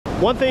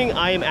One thing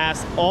I am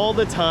asked all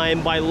the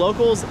time by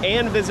locals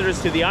and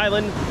visitors to the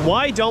island,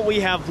 why don't we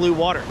have blue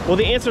water? Well,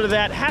 the answer to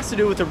that has to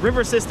do with the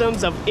river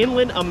systems of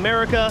inland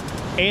America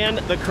and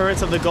the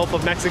currents of the Gulf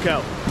of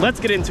Mexico. Let's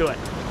get into it.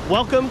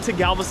 Welcome to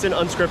Galveston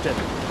Unscripted.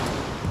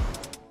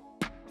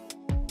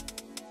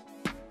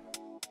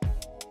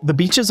 The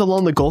beaches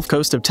along the Gulf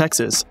Coast of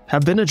Texas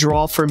have been a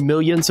draw for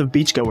millions of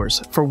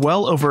beachgoers for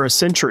well over a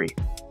century.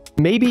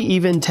 Maybe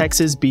even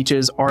Texas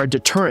beaches are a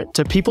deterrent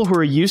to people who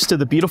are used to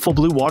the beautiful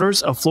blue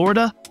waters of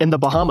Florida and the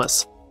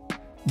Bahamas.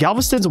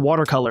 Galveston's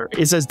watercolor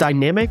is as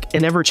dynamic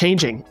and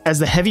ever-changing as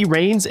the heavy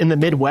rains in the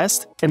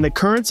Midwest and the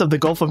currents of the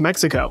Gulf of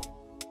Mexico.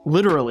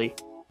 Literally,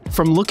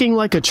 from looking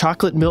like a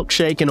chocolate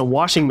milkshake in a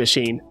washing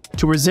machine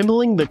to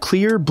resembling the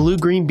clear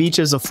blue-green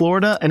beaches of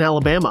Florida and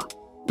Alabama.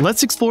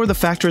 Let's explore the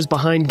factors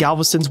behind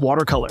Galveston's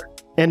watercolor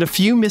and a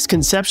few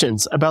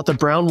misconceptions about the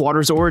brown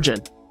water's origin.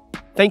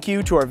 Thank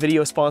you to our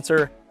video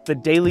sponsor, The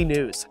Daily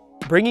News,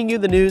 bringing you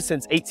the news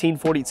since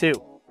 1842.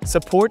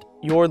 Support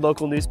your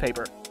local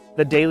newspaper,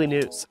 The Daily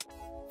News.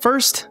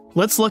 First,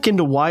 let's look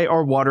into why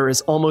our water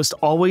is almost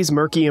always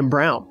murky and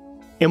brown,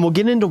 and we'll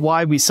get into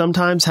why we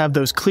sometimes have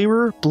those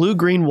clearer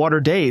blue-green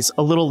water days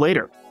a little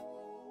later.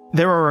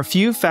 There are a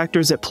few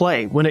factors at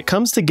play when it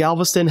comes to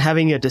Galveston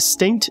having a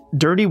distinct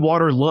dirty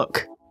water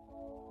look.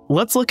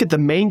 Let's look at the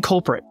main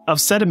culprit of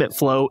sediment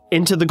flow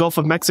into the Gulf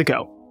of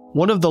Mexico,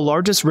 one of the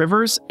largest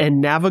rivers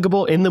and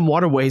navigable inland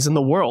waterways in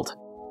the world,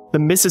 the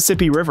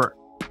Mississippi River.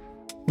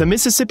 The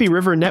Mississippi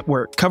River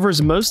network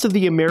covers most of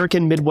the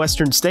American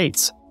Midwestern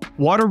states.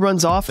 Water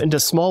runs off into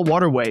small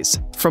waterways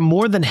from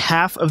more than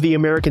half of the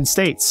American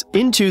states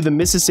into the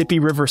Mississippi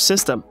River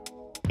system,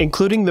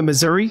 including the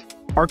Missouri,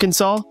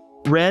 Arkansas,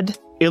 Red,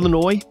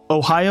 Illinois,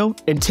 Ohio,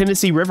 and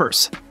Tennessee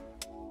rivers.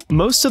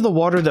 Most of the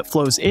water that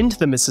flows into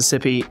the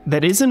Mississippi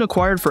that isn't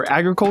acquired for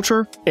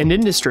agriculture and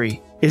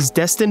industry is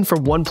destined for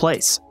one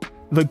place,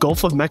 the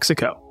Gulf of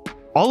Mexico.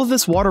 All of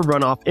this water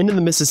runoff into the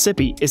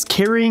Mississippi is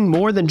carrying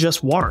more than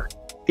just water.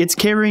 It's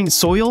carrying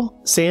soil,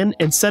 sand,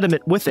 and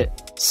sediment with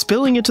it,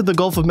 spilling into the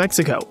Gulf of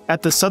Mexico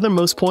at the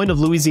southernmost point of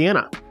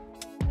Louisiana.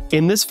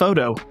 In this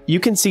photo,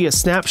 you can see a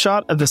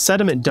snapshot of the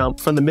sediment dump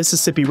from the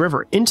Mississippi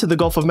River into the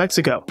Gulf of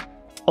Mexico,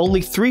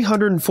 only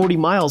 340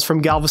 miles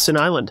from Galveston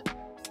Island.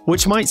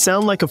 Which might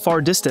sound like a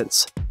far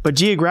distance, but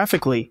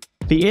geographically,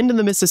 the end of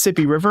the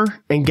Mississippi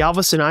River and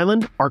Galveston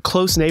Island are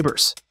close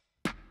neighbors.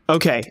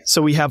 Okay, so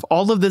we have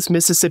all of this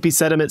Mississippi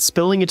sediment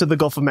spilling into the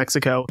Gulf of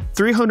Mexico,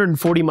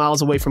 340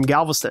 miles away from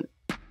Galveston.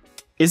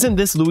 Isn't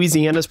this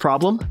Louisiana's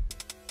problem?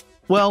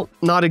 Well,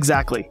 not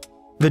exactly.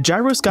 The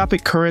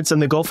gyroscopic currents in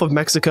the Gulf of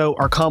Mexico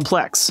are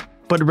complex,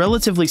 but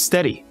relatively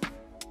steady,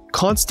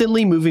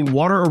 constantly moving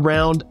water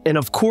around and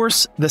of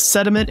course, the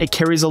sediment it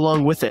carries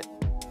along with it.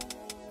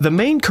 The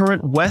main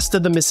current west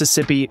of the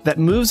Mississippi that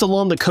moves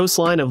along the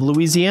coastline of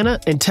Louisiana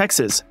and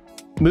Texas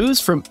moves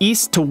from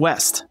east to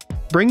west,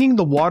 bringing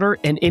the water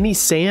and any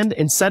sand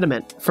and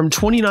sediment from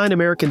 29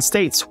 American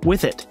states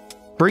with it,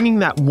 bringing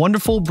that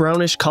wonderful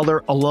brownish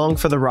color along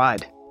for the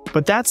ride.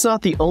 But that's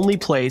not the only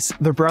place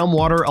the brown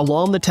water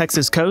along the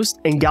Texas coast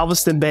and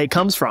Galveston Bay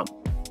comes from.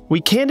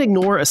 We can't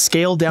ignore a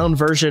scaled-down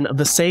version of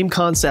the same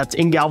concept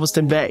in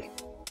Galveston Bay.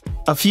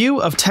 A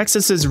few of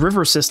Texas's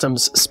river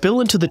systems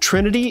spill into the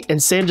Trinity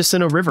and San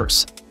Jacinto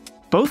rivers,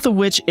 both of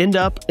which end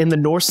up in the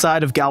north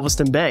side of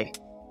Galveston Bay.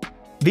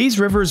 These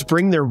rivers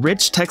bring their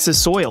rich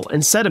Texas soil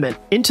and sediment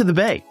into the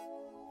bay,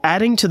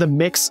 adding to the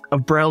mix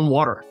of brown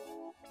water.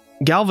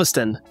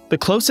 Galveston, the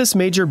closest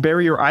major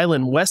barrier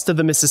island west of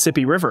the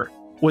Mississippi River,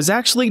 was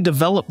actually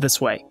developed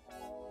this way.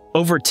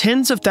 Over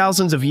tens of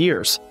thousands of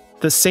years,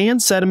 the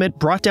sand sediment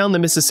brought down the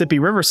Mississippi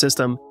River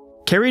system,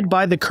 carried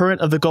by the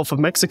current of the Gulf of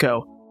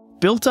Mexico,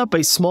 built up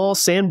a small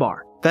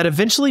sandbar that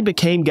eventually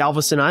became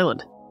Galveston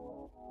Island.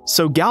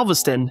 So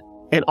Galveston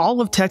and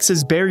all of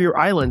Texas' barrier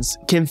islands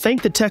can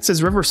thank the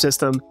Texas River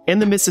system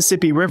and the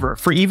Mississippi River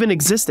for even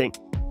existing.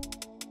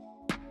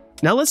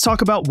 Now let's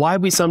talk about why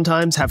we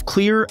sometimes have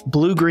clear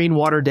blue-green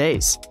water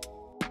days.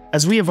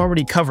 As we have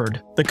already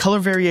covered, the color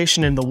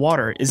variation in the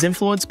water is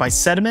influenced by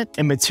sediment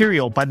and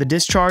material by the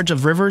discharge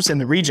of rivers in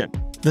the region.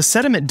 The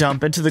sediment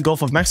dump into the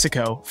Gulf of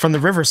Mexico from the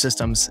river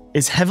systems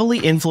is heavily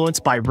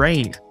influenced by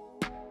rain.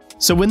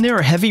 So when there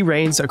are heavy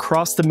rains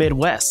across the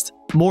Midwest,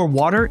 more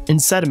water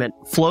and sediment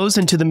flows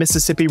into the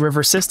Mississippi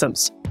River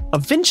systems,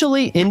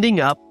 eventually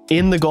ending up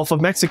in the Gulf of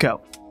Mexico.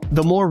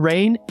 The more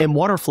rain and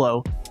water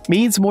flow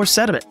means more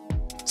sediment.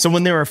 So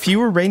when there are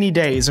fewer rainy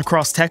days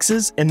across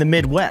Texas and the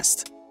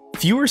Midwest,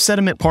 fewer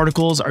sediment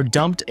particles are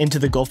dumped into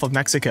the Gulf of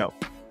Mexico.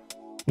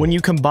 When you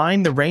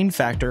combine the rain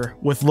factor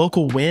with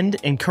local wind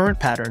and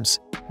current patterns,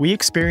 we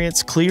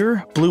experience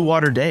clear blue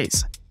water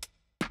days.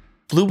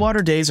 Blue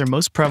water days are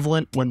most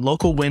prevalent when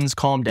local winds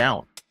calm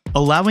down,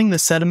 allowing the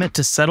sediment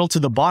to settle to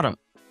the bottom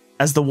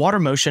as the water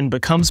motion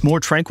becomes more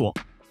tranquil.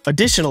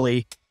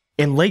 Additionally,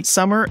 in late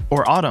summer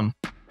or autumn,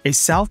 a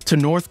south to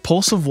north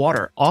pulse of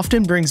water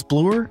often brings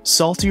bluer,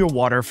 saltier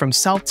water from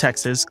South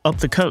Texas up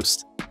the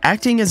coast,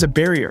 acting as a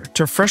barrier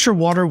to fresher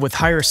water with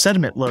higher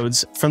sediment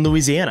loads from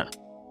Louisiana.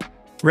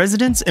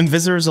 Residents and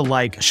visitors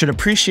alike should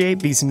appreciate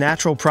these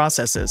natural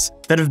processes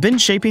that have been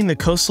shaping the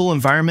coastal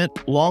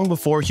environment long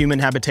before human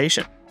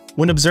habitation.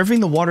 When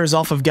observing the waters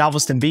off of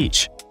Galveston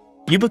Beach,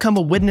 you become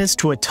a witness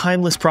to a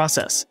timeless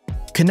process,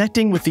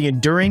 connecting with the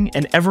enduring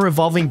and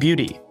ever-evolving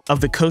beauty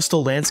of the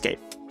coastal landscape.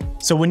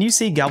 So when you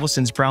see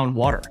Galveston's brown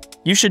water,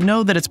 you should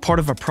know that it's part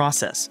of a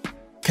process,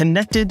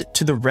 connected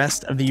to the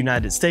rest of the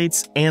United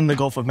States and the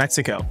Gulf of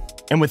Mexico.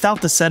 And without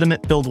the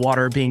sediment-filled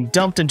water being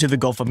dumped into the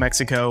Gulf of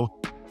Mexico,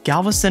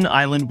 Galveston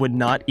Island would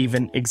not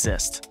even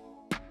exist.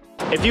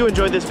 If you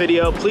enjoyed this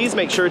video, please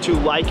make sure to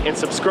like and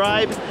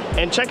subscribe,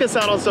 and check us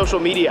out on social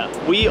media.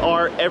 We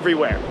are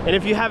everywhere. And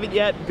if you haven't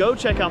yet, go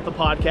check out the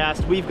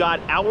podcast. We've got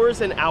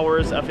hours and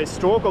hours of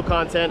historical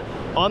content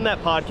on that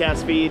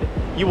podcast feed.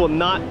 You will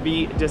not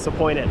be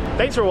disappointed.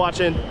 Thanks for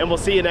watching, and we'll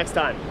see you next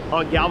time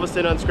on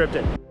Galveston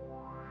Unscripted.